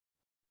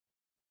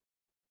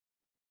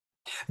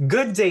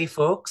Good day,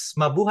 folks.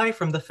 Mabuhay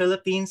from the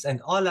Philippines and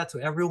hola to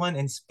everyone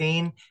in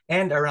Spain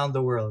and around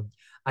the world.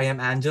 I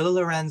am Angelo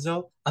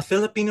Lorenzo, a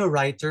Filipino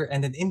writer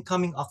and an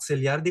incoming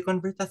auxiliar de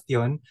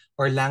conversación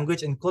or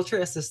language and culture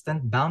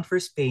assistant bound for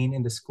Spain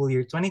in the school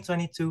year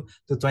 2022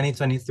 to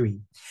 2023.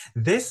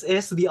 This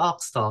is the Aux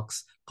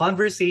Talks,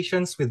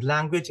 conversations with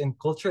language and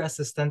culture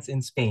assistants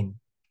in Spain.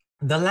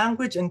 The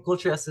Language and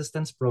Culture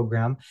Assistance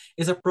Program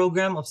is a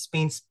program of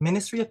Spain's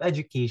Ministry of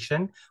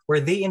Education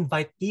where they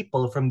invite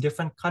people from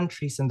different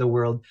countries in the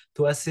world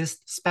to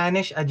assist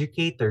Spanish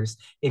educators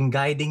in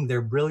guiding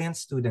their brilliant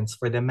students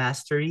for the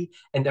mastery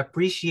and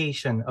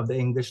appreciation of the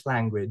English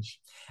language.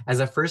 As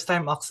a first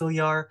time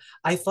auxiliar,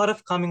 I thought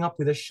of coming up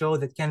with a show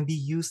that can be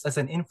used as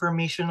an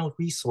informational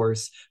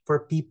resource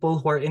for people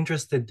who are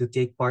interested to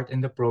take part in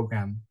the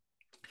program.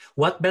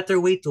 What better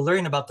way to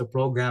learn about the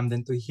program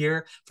than to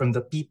hear from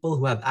the people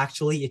who have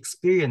actually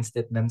experienced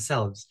it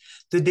themselves?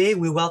 Today,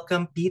 we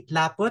welcome Pete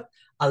Laput,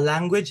 a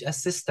language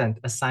assistant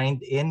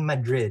assigned in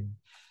Madrid.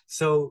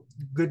 So,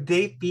 good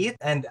day, Pete.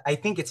 And I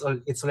think it's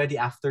already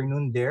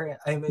afternoon there.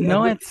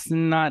 No, Good it's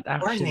not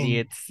actually.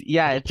 morning.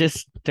 It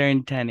just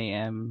turned 10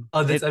 a.m.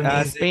 Oh, that's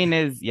Spain amazing.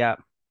 is, yeah,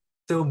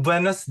 So,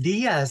 buenos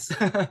dias.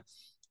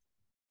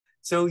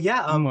 So,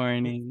 yeah,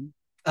 morning.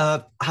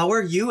 how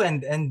are you?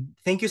 And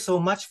thank you so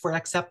much for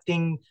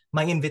accepting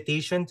my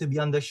invitation to be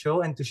on the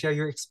show and to share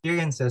your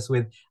experiences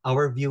with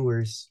our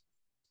viewers.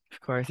 Of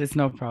course, it's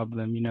no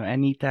problem.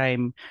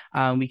 Anytime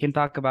we can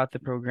talk about the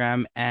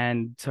program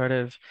and sort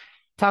of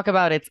talk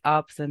about its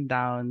ups and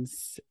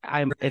downs.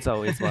 It's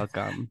always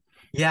welcome.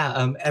 Yeah,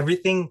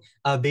 everything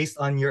based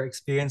on your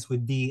experience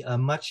would be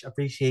much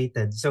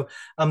appreciated. So,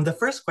 the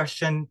first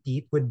question,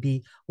 Pete, would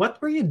be, what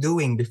were you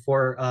doing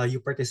before you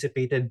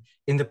participated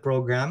in the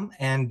program,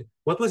 and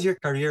what was your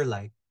career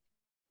like?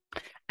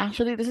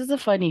 Actually, this is a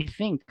funny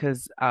thing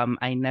because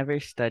I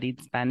never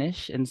studied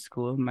Spanish in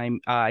school.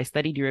 I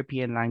studied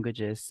European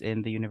languages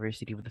in the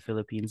University of the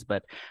Philippines,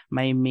 but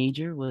my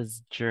major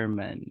was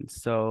German.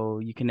 So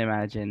you can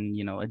imagine,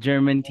 a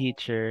German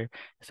teacher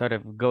sort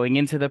of going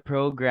into the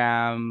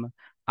program,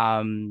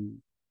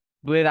 um,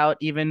 without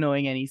even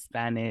knowing any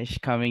Spanish,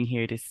 coming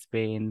here to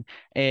Spain.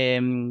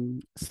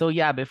 So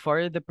yeah,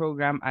 before the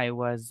program, I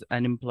was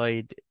an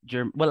employed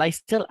German. Well, I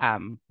still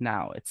am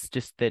now. It's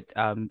just that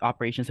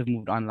operations have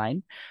moved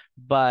online.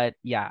 But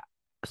yeah,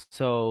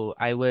 so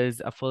I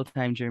was a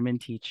full-time German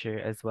teacher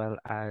as well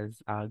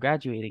as a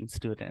graduating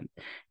student.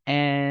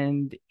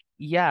 And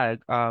yeah,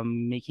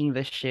 making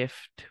the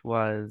shift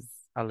was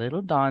a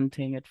little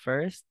daunting at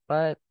first,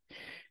 but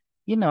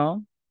you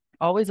know,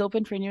 always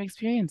open for new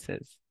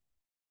experiences.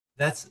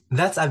 That's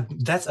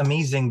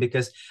amazing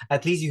because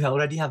at least you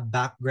already have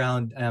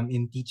background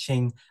in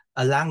teaching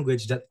a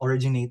language that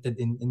originated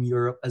in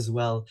Europe as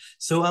well.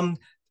 So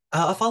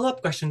a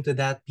follow-up question to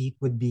that, Pete,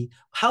 would be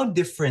how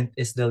different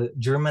is the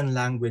German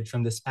language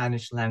from the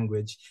Spanish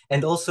language?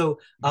 And also,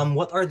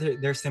 what are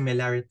their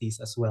similarities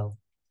as well?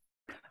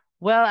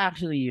 Well,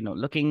 actually,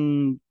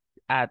 looking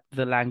at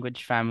the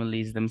language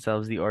families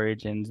themselves, the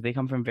origins, they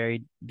come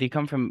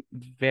from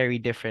very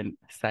different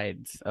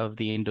sides of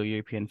the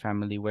Indo-European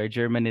family, where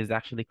German is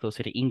actually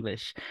closer to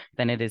English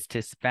than it is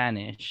to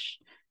Spanish,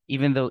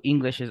 even though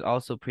English is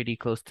also pretty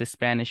close to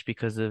Spanish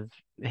because of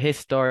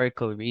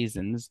historical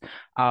reasons.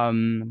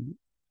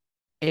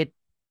 It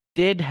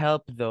did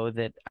help though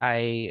that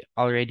I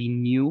already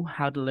knew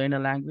how to learn a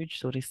language,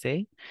 so to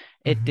say.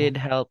 It Mhm. did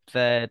help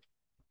that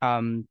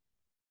um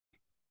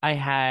I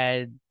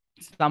had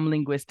some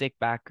linguistic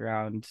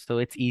background, so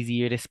it's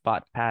easier to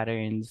spot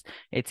patterns.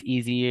 It's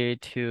easier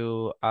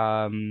to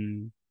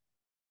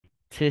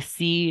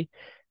see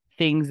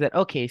things that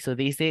okay, so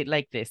they say it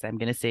like this. I'm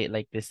gonna say it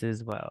like this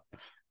as well.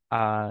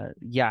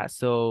 Yeah,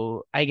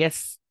 so I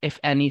guess if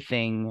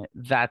anything,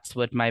 that's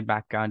what my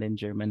background in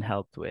German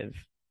helped with.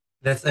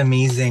 That's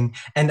amazing.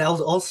 And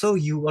also,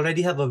 you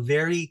already have a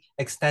very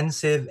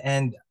extensive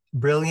and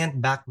brilliant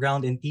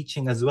background in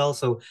teaching as well.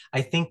 So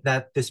I think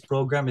that this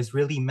program is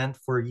really meant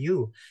for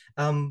you.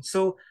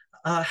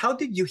 How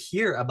did you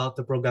hear about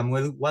the program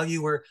while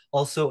you were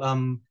also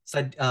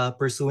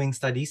pursuing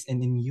studies in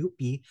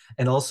UP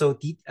and also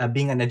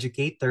being an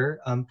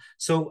educator?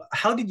 So,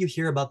 how did you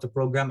hear about the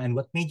program and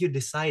what made you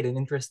decide and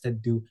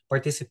interested to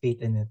participate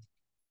in it?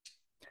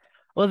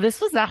 Well, this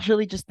was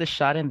actually just the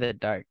shot in the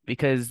dark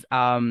because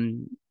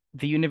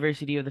the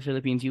University of the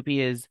Philippines, UP,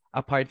 is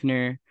a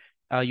partner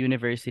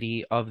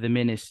university of the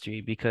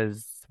ministry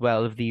because,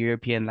 well, of the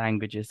European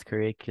languages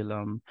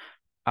curriculum.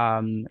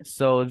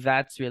 So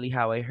that's really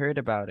how I heard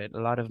about it. A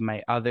lot of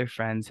my other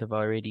friends have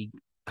already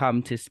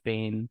come to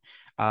Spain.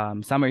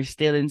 Some are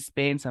still in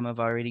Spain, some have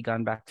already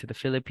gone back to the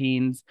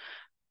Philippines.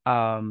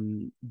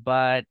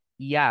 But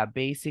yeah,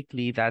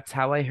 basically that's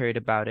how I heard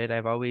about it.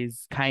 I've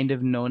always kind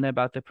of known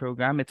about the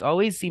program. It's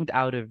always seemed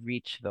out of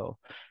reach though.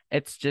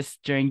 It's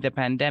just during the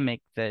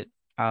pandemic that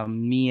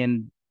me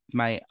and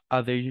my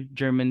other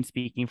German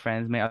speaking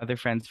friends, my other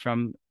friends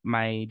from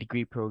my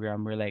degree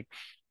program were like,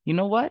 you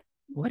know what?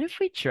 What if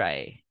we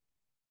try?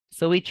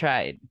 So we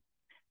tried.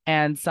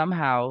 And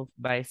somehow,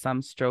 by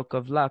some stroke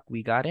of luck,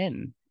 we got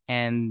in.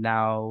 and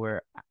now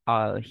we're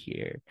all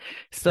here.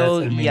 That's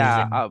So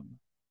yeah, amazing.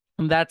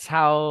 that's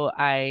how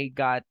I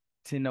got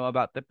to know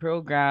about the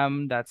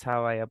program. That's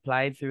how I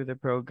applied through the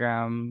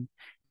program.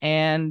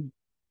 And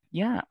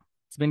yeah,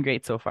 it's been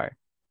great so far.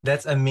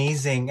 That's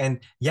amazing.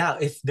 And yeah,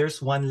 if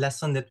there's one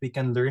lesson that we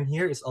can learn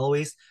here is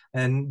always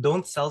and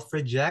don't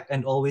self-reject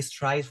and always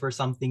try for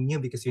something new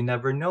because you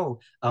never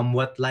know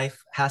what life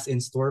has in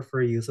store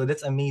for you. So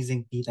that's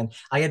amazing, Pete. And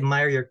I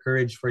admire your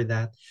courage for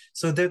that.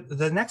 So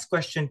the next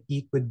question,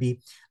 Pete, would be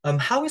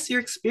how is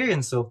your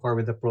experience so far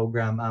with the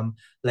program?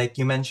 Like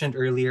you mentioned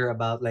earlier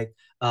about like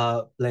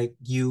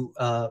you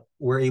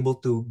were able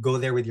to go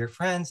there with your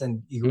friends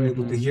and you were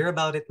able to Mm-hmm. hear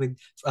about it with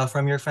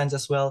from your friends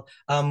as well.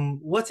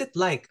 What's it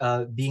like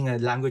being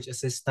a language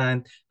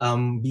assistant,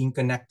 being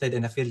connected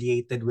and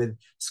affiliated with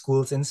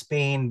schools in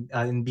Spain,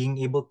 and being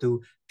able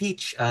to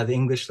teach the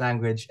English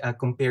language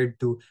compared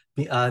to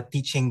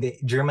teaching the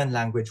German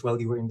language while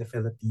you were in the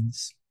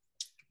Philippines?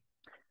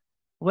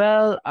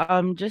 Well,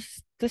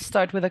 just to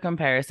start with a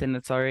comparison,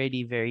 it's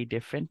already very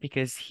different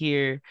because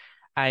here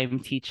I'm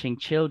teaching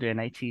children.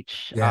 I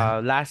teach,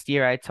 Yeah. last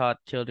year I taught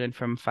children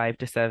from 5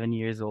 to 7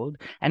 years old.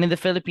 And in the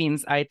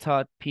Philippines, I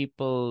taught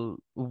people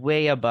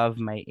way above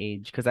my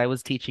age because I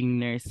was teaching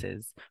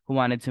nurses who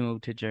wanted to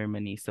move to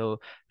Germany. So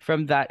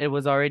from that, it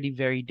was already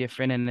very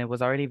different and it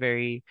was already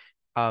very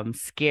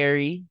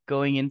scary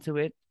going into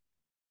it.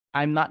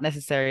 I'm not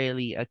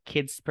necessarily a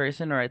kids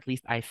person, or at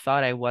least I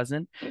thought I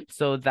wasn't.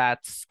 So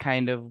that's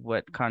kind of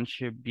what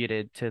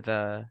contributed to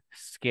the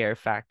scare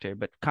factor.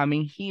 But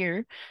coming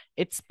here,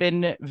 it's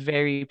been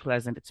very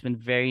pleasant. It's been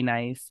very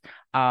nice.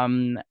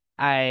 Um,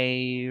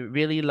 I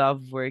really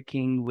love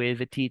working with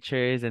the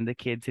teachers and the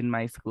kids in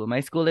my school.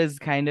 My school is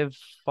kind of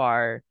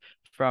far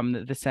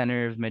from the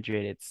center of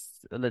Madrid.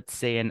 It's, let's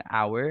say, an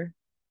hour,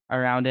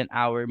 around an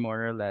hour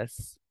more or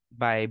less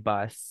by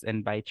bus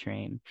and by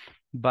train.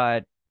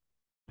 But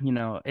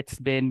it's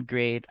been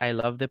great. I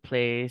love the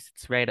place.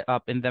 It's right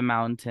up in the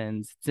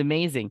mountains. It's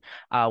amazing.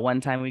 One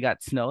time we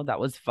got snow.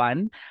 That was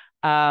fun.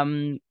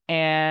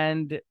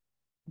 And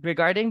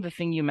regarding the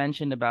thing you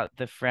mentioned about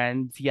the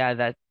friends, yeah,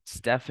 that's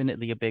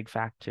definitely a big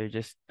factor.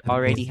 Just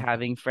already Amazing.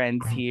 having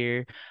friends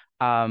here.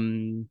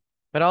 Um,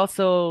 but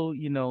also,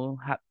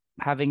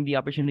 having the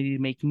opportunity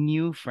to make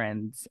new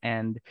friends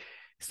and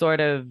sort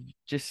of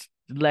just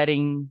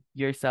letting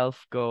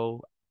yourself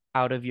go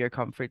out of your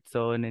comfort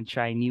zone and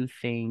try new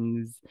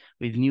things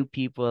with new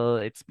people.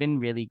 It's been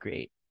really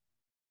great.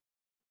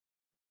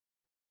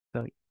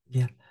 So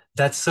Yeah,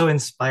 that's so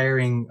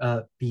inspiring,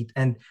 Pete.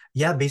 And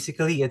yeah,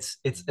 basically, it's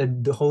a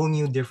whole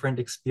new, different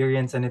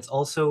experience, and it's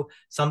also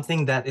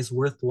something that is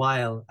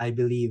worthwhile, I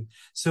believe.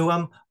 So,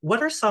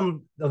 what are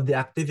some of the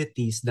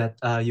activities that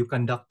you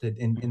conducted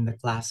in the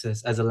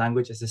classes as a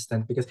language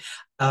assistant? Because,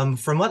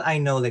 from what I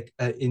know, like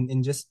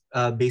in just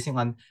basing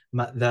on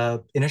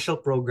the initial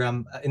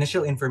program,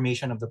 initial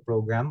information of the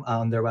program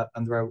on their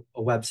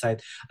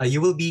website,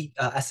 you will be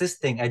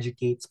assisting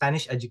educate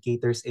Spanish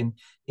educators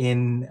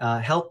in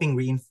helping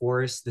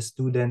reinforce the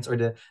students or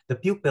the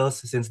pupils,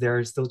 since they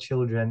are still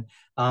children,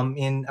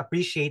 in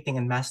appreciating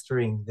and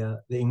mastering the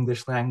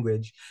English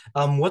language.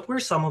 What were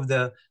some of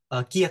the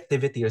key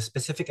activities or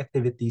specific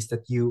activities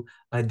that you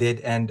did?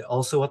 And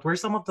also, what were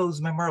some of those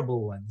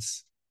memorable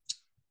ones?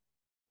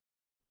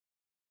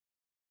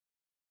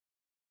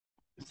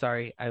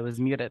 sorry, I was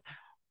muted.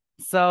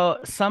 So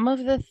some of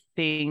the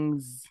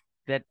things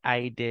that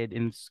I did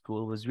in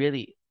school was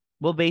really,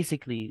 well,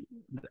 basically,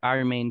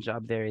 our main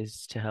job there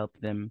is to help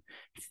them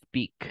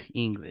speak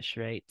English,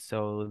 right?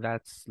 So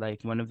that's like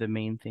one of the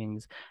main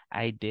things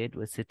I did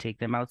was to take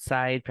them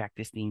outside,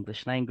 practice the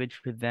English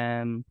language with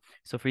them.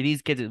 So for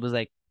these kids, it was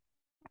like,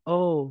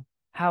 oh,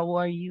 how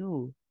are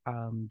you?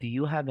 Do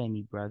you have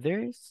any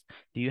brothers?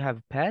 Do you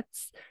have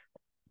pets?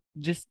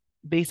 Just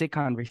basic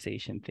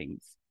conversation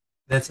things.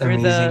 That's For the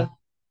amazing.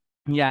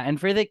 Yeah, and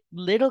for the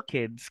little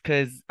kids,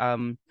 because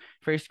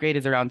first grade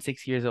is around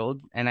 6 years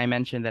old, and I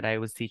mentioned that I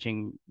was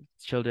teaching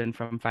children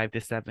from 5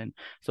 to 7.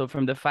 So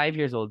from the 5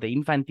 years old, the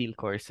infantile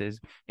courses,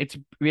 it's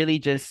really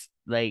just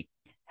like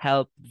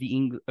help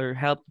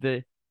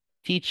the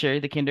teacher,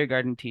 the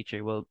kindergarten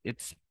teacher. Well,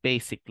 it's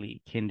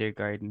basically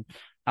kindergarten.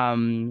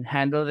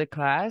 Handle the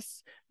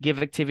class,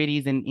 give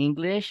activities in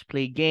English,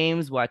 play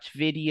games, watch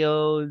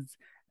videos,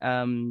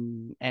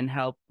 and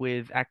help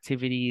with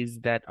activities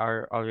that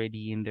are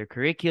already in their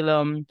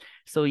curriculum.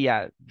 So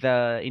yeah,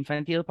 the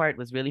infantile part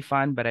was really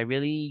fun, but I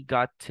really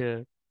got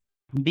to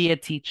be a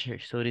teacher,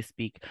 so to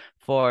speak,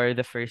 for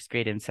the first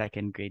grade and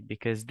second grade,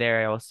 because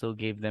there I also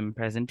gave them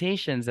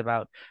presentations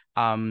about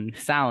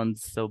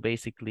sounds. So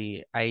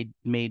basically I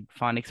made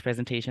phonics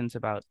presentations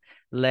about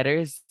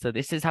letters. So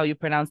this is how you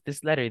pronounce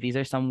this letter. These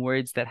are some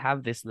words that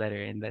have this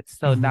letter, and that's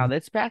so now Mhm.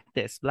 let's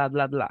practice, blah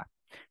blah blah.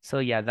 So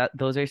yeah, that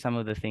those are some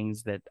of the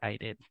things that I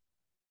did.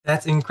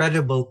 That's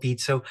incredible,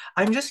 Pete. So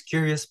I'm just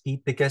curious,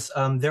 Pete, because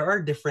there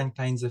are different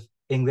kinds of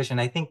English,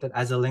 and I think that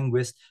as a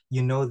linguist,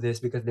 you know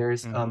this because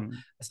there's Mm-hmm.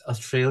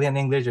 Australian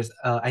English. There's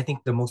I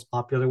think the most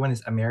popular one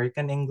is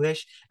American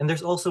English, and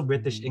there's also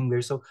British Mm-hmm.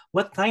 English. So,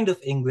 what kind of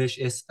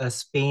English is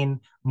Spain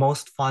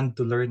most fun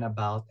to learn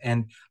about?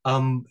 And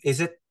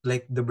is it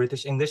like the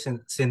British English,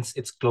 since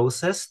it's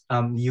closest?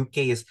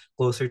 UK is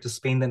closer to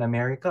Spain than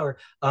America, or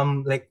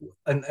like,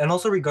 and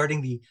also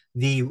regarding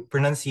the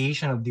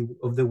pronunciation of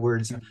the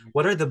words, Mm-hmm.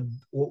 what are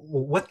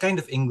what kind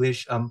of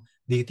English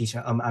do you teach?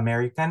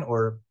 American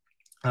or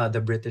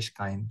the British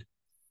kind?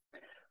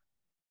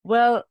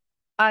 Well,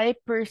 I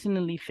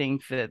personally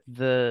think that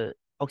the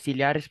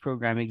Auxiliares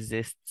program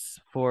exists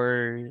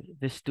for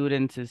the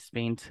students of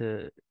Spain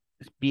to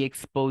be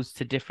exposed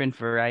to different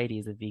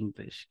varieties of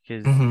English.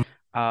 Because,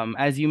 Mm-hmm.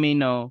 as you may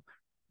know,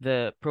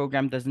 the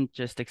program doesn't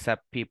just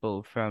accept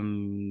people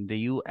from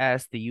the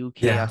US, the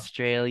UK, Yeah.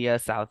 Australia,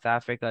 South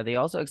Africa. They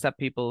also accept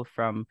people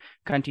from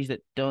countries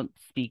that don't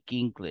speak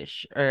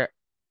English, or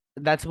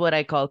that's what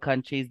I call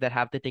countries that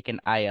have to take an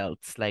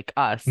IELTS, like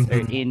us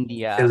or Mm-hmm.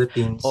 India,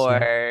 Philippines, yeah.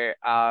 or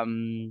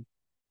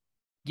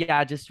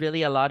yeah, just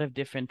really a lot of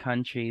different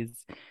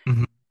countries.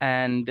 Mm-hmm.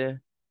 And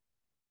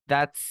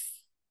that's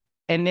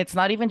and it's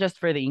not even just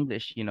for the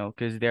English,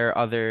 because there are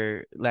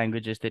other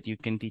languages that you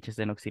can teach as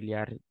an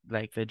auxiliar,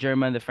 like the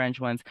German, the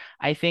French ones.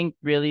 I think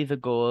really the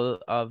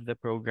goal of the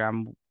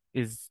program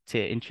is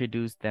to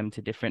introduce them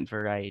to different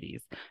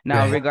varieties.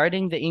 Now, Right.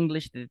 regarding the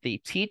English that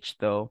they teach,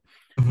 though,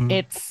 Mm-hmm.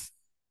 it's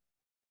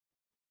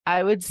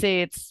I would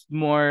say it's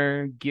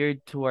more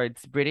geared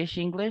towards British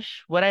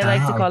English. What I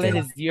like to Ah, call it okay.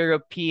 is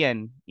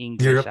European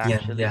English, European,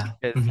 actually, yeah.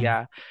 because Mm-hmm.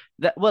 yeah,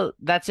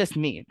 that's just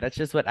me. That's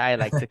just what I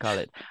like to call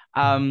it.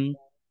 Um,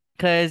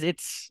 because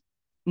it's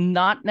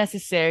not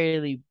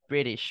necessarily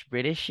British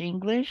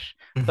English,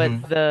 but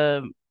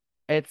Mm-hmm.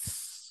 it's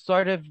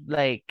sort of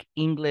like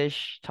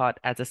English taught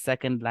as a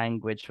second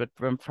language, but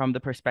from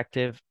the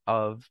perspective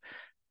of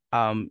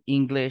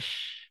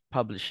English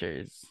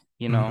publishers,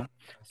 you Mm-hmm. know. Okay,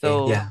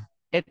 So yeah.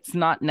 it's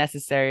not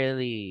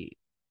necessarily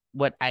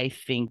what I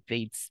think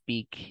they'd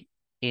speak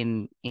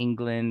in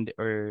England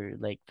or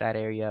like that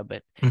area,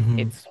 but Mm-hmm.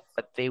 it's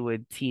what they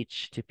would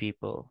teach to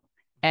people.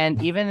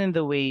 And even in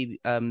the way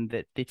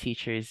that the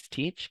teachers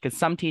teach, because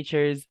some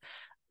teachers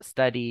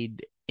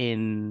studied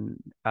in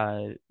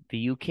the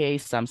UK,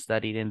 some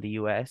studied in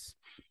the US.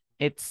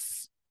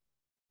 It's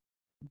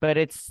but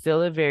it's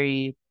still a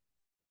very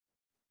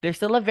there's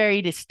still a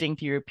very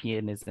distinct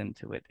Europeanism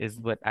to it, is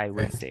what I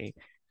would Right. say.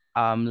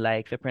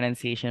 Like the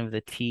pronunciation of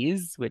the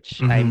T's,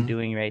 which I'm Mm-hmm.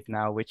 doing right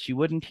now, which you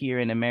wouldn't hear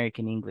in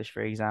American English,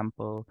 for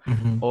example,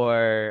 Mm-hmm.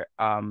 or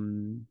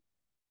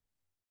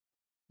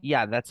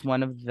yeah, that's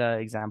one of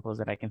the examples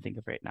that I can think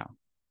of right now.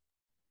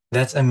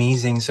 That's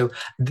amazing. So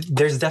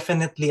there's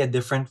definitely a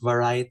different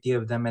variety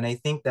of them. And I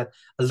think that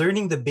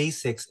learning the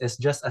basics is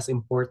just as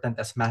important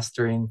as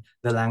mastering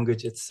the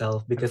language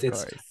itself because Of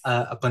it's course.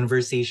 a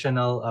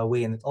conversational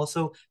way, and it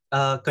also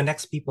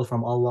connects people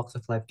from all walks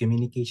of life.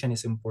 Communication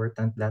is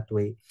important that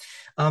way.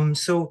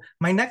 So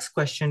my next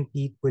question,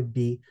 Pete, would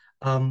be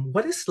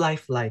what is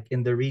life like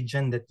in the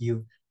region that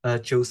you've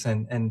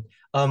chosen, and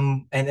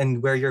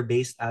where you're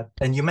based at?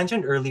 And you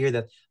mentioned earlier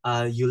that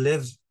you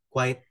live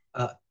quite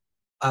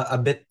a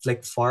bit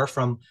like far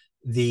from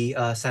the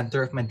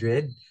center of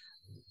Madrid,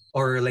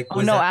 or like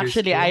Oh was no, that your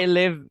actually, I school?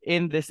 live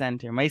in the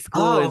center. My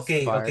school Oh, is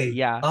okay, far. okay.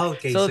 Yeah. Oh,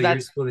 okay. So So your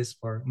that school is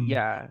far.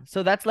 Yeah,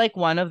 so that's like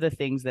one of the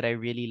things that I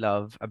really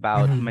love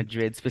about Mhm.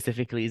 Madrid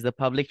specifically is the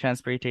public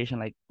transportation.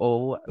 Like,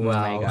 oh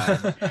my Wow.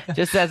 God.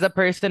 Just as a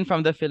person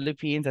from the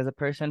Philippines, as a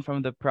person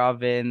from the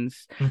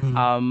province, Mhm.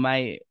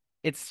 my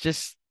it's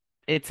just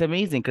it's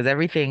amazing because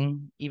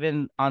everything,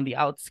 even on the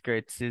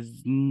outskirts,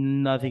 is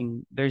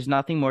nothing. There's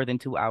nothing more than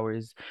 2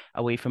 hours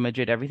away from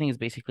Madrid. Everything is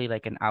basically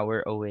like an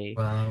hour away.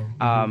 Wow.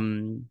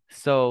 Mhm.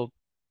 So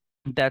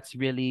that's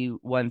really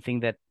one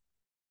thing that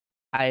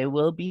I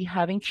will be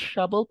having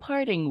trouble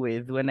parting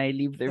with when I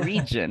leave the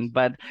region.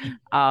 But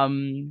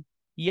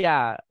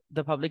yeah,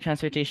 the public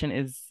transportation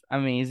is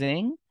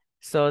amazing.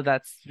 So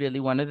that's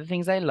really one of the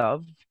things I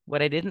love.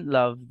 What I didn't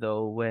love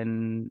though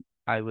when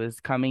I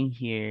was coming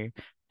here,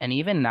 and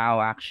even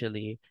now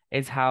actually,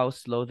 is how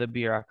slow the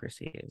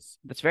bureaucracy is.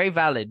 That's very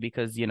valid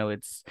because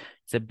it's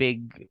a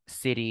big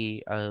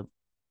city.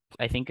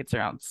 I think it's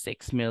around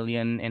 6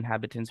 million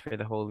inhabitants for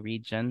the whole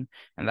region,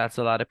 and that's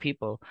a lot of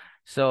people.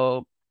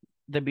 So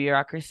the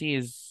bureaucracy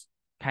is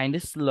kind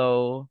of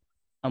slow.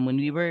 When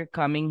we were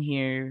coming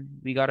here,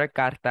 we got our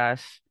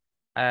cartas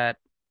at,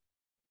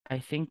 I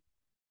think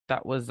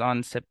that was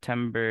on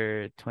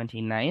September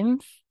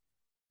 29th.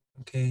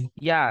 Okay.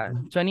 Yeah,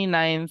 Mhm.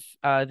 29th.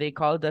 They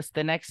called us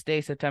the next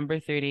day, September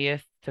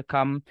 30th, to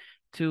come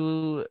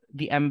to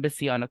the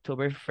embassy on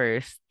October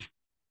 1st.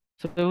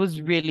 So it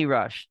was really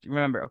rushed.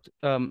 Remember,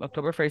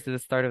 October 1st is the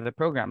start of the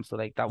program. So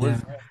like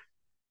Yeah.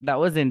 that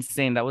was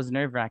insane. That was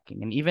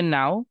nerve-wracking. And even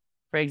now,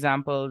 for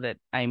example, that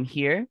I'm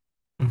here,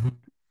 Mhm.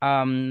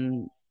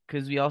 um,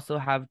 because we also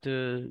have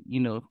to,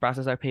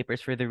 process our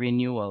papers for the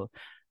renewal.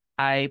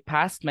 I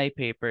passed my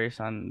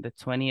papers on the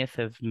 20th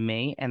of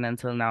May, and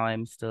until now,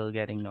 I'm still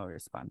getting no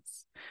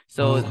response.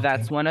 So Oh, okay.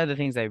 that's one of the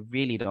things I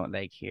really don't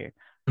like here.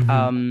 Mm-hmm.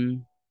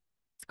 Um,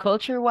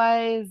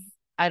 culture-wise,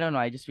 I don't know.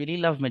 I just really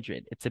love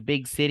Madrid. It's a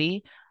big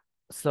city.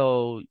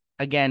 So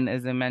again,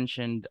 as I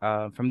mentioned,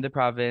 from the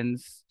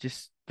province,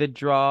 just the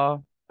draw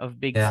of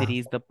big Yeah.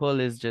 cities, the pull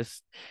is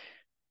just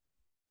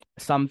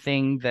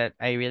something that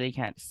I really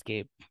can't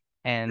escape.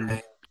 And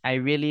Right. I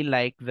really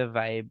like the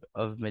vibe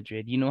of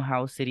Madrid. You know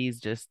how cities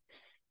just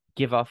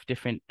give off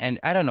different, and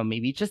I don't know,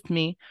 maybe it's just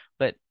me,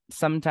 but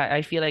sometimes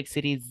I feel like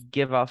cities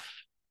give off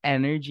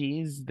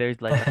energies.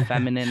 There's like a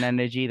feminine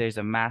energy, there's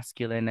a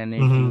masculine Mm-hmm.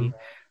 energy,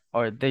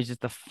 or there's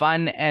just a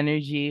fun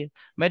energy.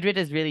 Madrid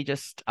is really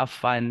just a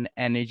fun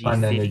energy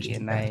Fun city, energy.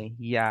 and Yeah.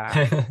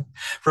 yeah,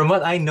 From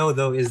what I know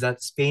though is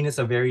that Spain is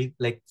a very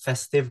like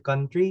festive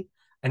country,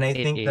 and I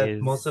it think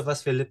that most of is.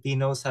 us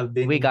Filipinos have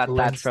been We got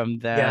that influenced, from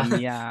yeah, them,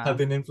 have yeah.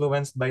 been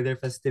influenced by their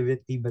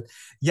festivity. But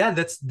yeah,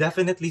 that's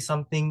definitely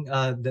something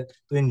that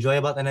to enjoy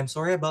about. And I'm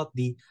sorry about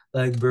the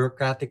like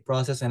bureaucratic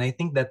process. And I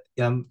think that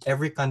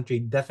every country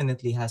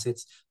definitely has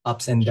its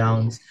ups and True.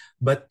 downs.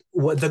 But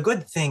what the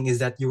good thing is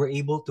that you were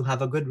able to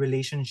have a good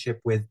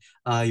relationship with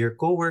your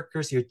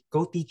co-workers, your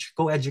co-teach,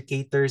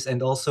 co-educators,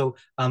 and also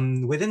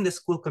within the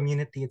school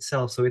community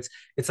itself. So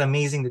it's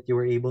amazing that you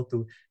were able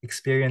to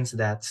experience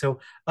that. So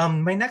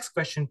my next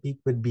question, Pete,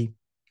 would be,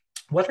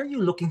 what are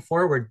you looking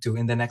forward to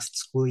in the next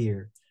school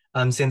year?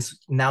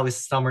 Since now is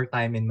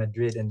summertime in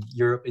Madrid and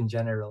Europe in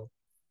general.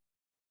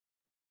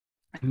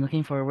 I'm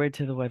looking forward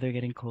to the weather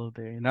getting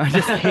colder. No,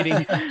 just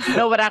kidding.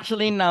 No, but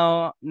actually,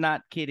 no,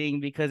 not kidding,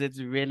 because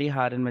it's really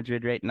hot in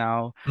Madrid right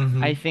now. I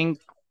Mm-hmm. think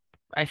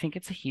I think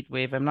it's a heat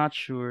wave. I'm not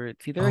sure.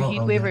 It's either a Oh,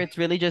 heat oh wave or yeah. it's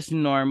really just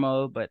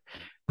normal, but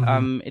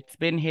Mm-hmm. it's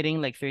been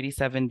hitting like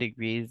 37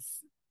 degrees,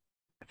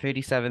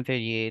 37,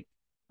 38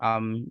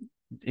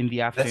 in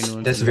the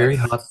afternoons, That's and very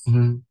that's hot.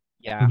 Mm-hmm.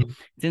 yeah,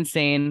 it's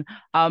insane.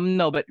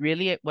 No, but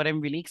really what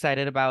I'm really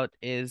excited about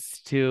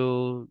is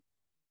to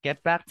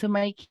get back to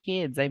my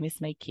kids. I miss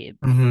my kids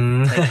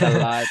like a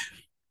Mm-hmm. lot.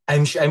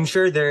 I'm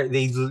sure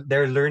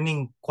they're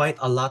learning quite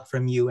a lot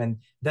from you, and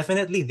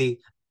definitely they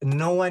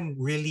no one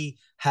really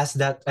has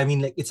that. I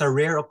mean, like it's a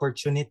rare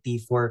opportunity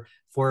for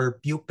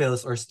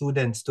pupils or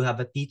students to have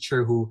a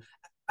teacher who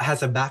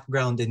has a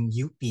background in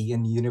UP,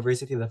 in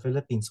University of the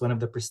Philippines, one of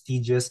the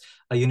prestigious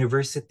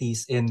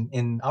universities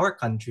in our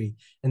country,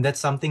 and that's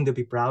something to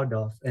be proud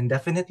of. And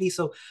definitely,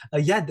 so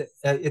yeah,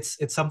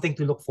 it's something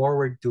to look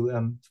forward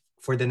to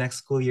for the next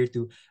school year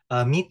to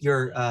meet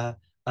your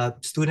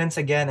students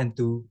again and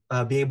to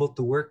be able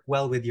to work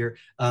well with your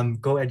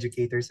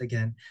co-educators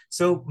again.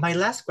 So my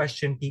last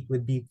question, Pete,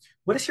 would be,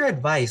 what is your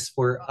advice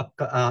for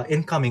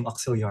incoming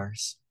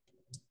auxiliars?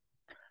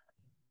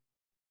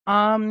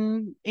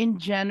 In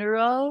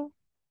general,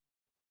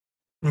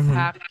 Mm-hmm.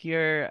 pack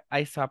your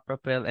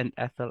isopropyl and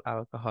ethyl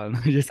alcohol. No,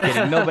 just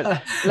kidding. No,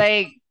 but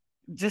like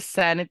just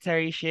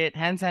sanitary shit,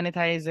 hand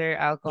sanitizer,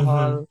 Mm-hmm.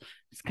 alcohol.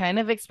 It's kind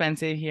of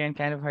expensive here and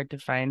kind of hard to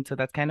find. So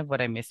that's kind of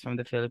what I miss from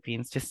the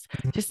Philippines. Just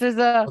as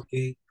a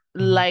Okay.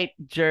 Mhm. light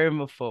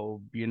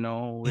germaphobe,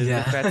 with the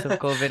Yeah. threats of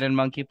COVID and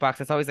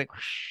monkeypox. It's always like,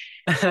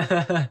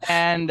 whoosh.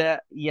 And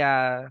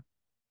yeah,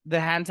 the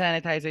hand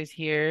sanitizers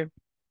here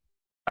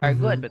are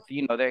good, Mm-hmm.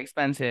 but they're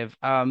expensive.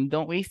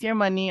 Don't waste your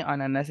money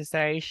on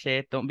unnecessary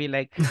shit. Don't be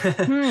like,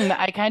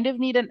 I kind of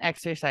need an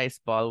exercise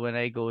ball when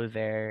I go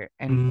there.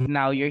 And Mm.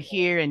 now you're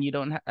here and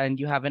and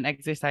you have an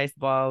exercise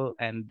ball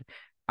and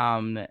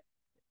um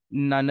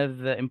none of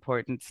the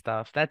important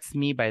stuff. That's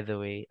me, by the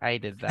way. I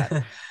did that.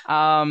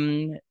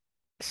 Um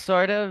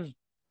sort of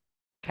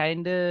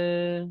kind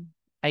of,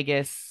 I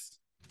guess,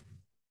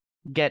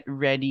 get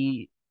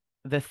ready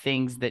the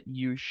things that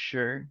you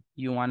sure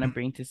you want to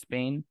bring to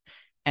Spain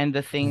and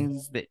the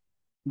things that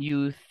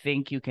you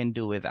think you can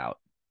do without.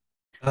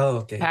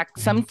 Oh, okay. Pack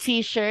some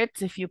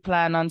t-shirts if you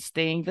plan on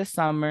staying the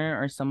summer,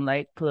 or some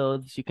light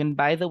clothes. You can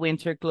buy the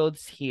winter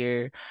clothes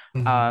here.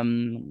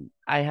 Mm-hmm.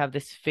 I have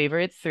this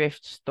favorite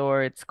thrift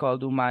store. It's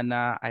called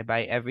Umana. I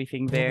buy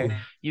everything there. Oh.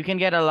 You can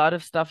get a lot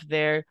of stuff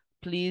there.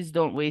 Please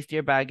don't waste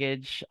your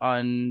baggage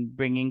on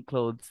bringing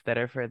clothes that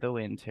are for the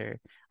winter,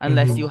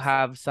 unless Mm-hmm. you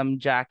have some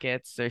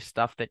jackets or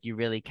stuff that you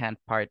really can't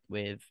part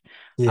with.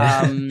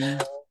 Yeah. Um,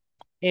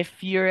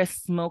 if you're a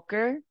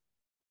smoker,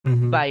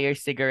 Mm-hmm. buy your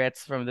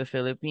cigarettes from the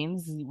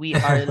Philippines. We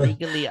are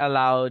legally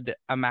allowed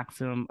a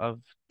maximum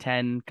of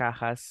 10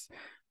 cajas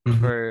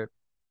Mm-hmm. for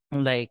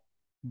like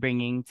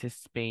bringing to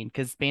Spain,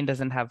 because Spain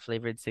doesn't have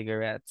flavored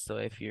cigarettes. So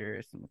if you're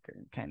a smoker,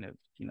 kind of,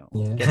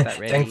 Yeah. get that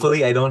ready.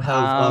 Thankfully, I don't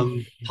have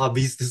Um,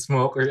 hobbies to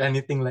smoke or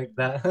anything like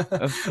that.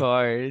 of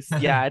course.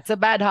 Yeah, it's a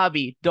bad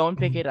hobby. Don't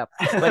pick it up.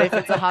 But if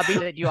it's a hobby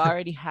that you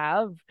already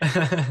have,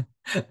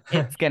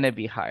 it's gonna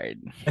be hard.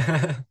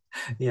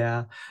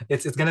 Yeah,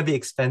 it's gonna be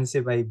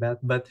expensive, I bet.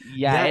 But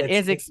Yeah, yeah, it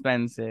is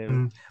expensive.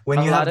 when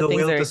A you lot have of the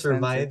things will are to expensive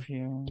survive,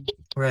 here.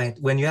 right?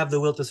 When you have the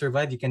will to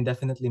survive, you can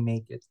definitely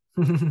make it.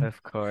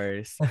 Of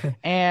course.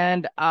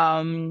 And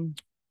I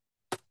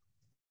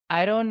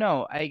don't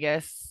know. I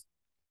guess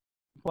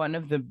one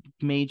of the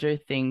major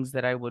things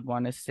that I would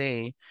want to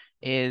say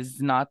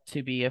is not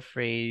to be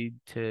afraid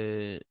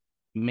to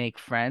make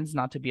friends,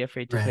 not to be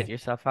afraid to put Right.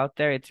 yourself out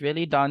there. It's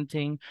really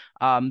daunting.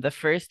 The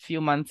first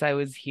few months I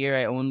was here,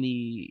 I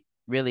only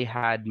really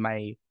had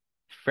my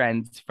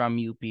friends from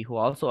UP who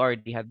also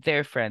already had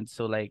their friends.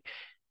 So like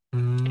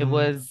it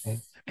was Okay.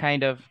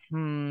 kind of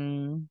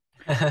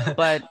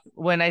But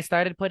when I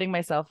started putting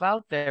myself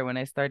out there, when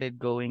I started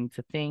going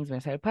to things, when I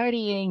started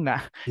partying,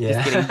 nah,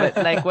 just kidding. But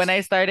Yeah. like when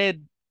I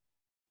started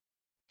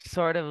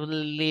sort of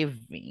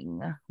living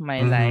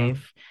my Mm-hmm.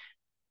 life,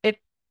 it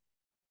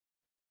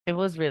it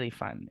was really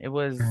fun. It Right.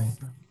 was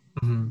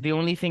Mm-hmm. the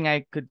only thing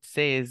I could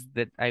say is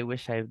that I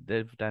wish I'd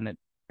have done it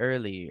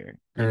earlier,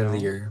 you know?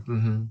 Earlier.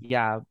 Mm-hmm.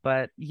 Yeah,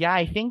 but yeah,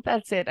 I think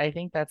that's it. I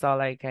think that's all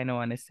I kind of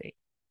want to say.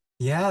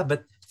 Yeah,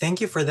 but thank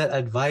you for that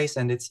advice,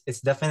 and it's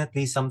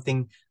definitely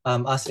something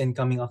us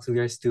incoming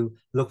auxiliaries to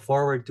look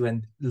forward to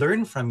and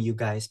learn from you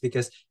guys,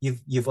 because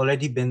you've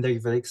already been there,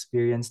 you've already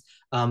experienced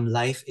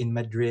life in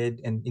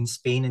Madrid and in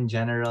Spain in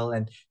general,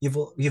 and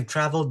you've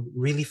traveled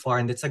really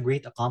far, and that's a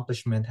great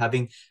accomplishment,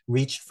 having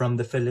reached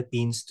from the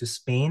Philippines to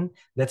Spain.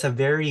 That's a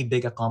very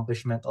big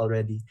accomplishment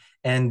already,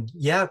 and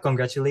yeah,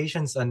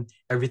 congratulations on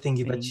everything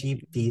you've Thank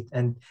achieved, you. Pete,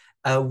 and.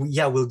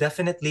 Yeah, we'll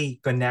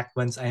definitely connect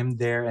once I am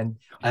there, and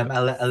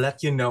I'll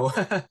let you know.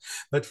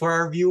 But for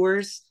our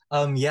viewers,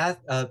 yeah,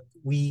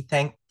 we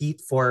thank Pete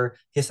for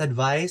his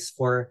advice,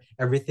 for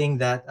everything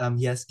that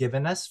he has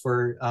given us,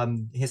 for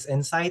his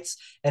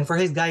insights, and for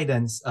his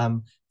guidance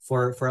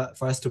for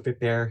us to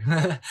prepare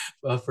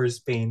for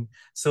Spain.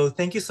 So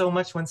thank you so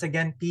much once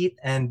again, Pete.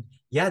 And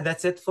yeah,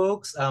 that's it,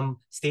 folks.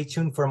 Stay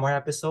tuned for more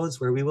episodes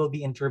where we will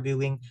be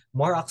interviewing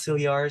more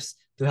auxiliars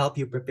to help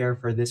you prepare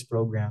for this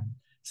program.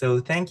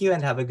 So thank you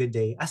and have a good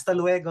day. Hasta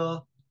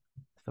luego.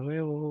 Hasta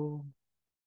luego.